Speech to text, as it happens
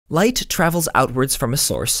Light travels outwards from a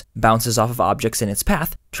source, bounces off of objects in its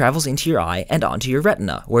path, travels into your eye and onto your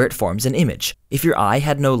retina, where it forms an image. If your eye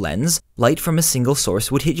had no lens, light from a single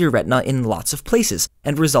source would hit your retina in lots of places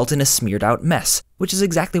and result in a smeared out mess, which is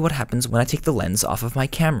exactly what happens when I take the lens off of my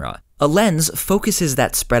camera. A lens focuses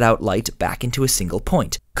that spread out light back into a single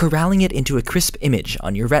point, corralling it into a crisp image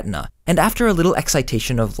on your retina. And after a little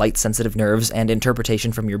excitation of light-sensitive nerves and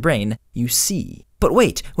interpretation from your brain, you see. But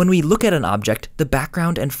wait, when we look at an object, the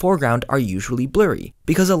background and foreground are usually blurry,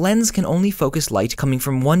 because a lens can only focus light coming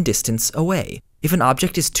from one distance away. If an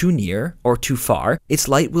object is too near or too far, its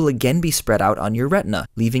light will again be spread out on your retina,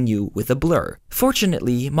 leaving you with a blur.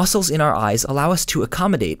 Fortunately, muscles in our eyes allow us to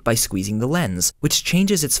accommodate by squeezing the lens, which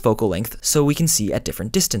changes its focal length so we can see at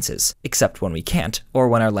different distances, except when we can't, or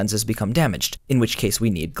when our lenses become damaged, in which case we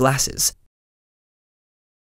need glasses.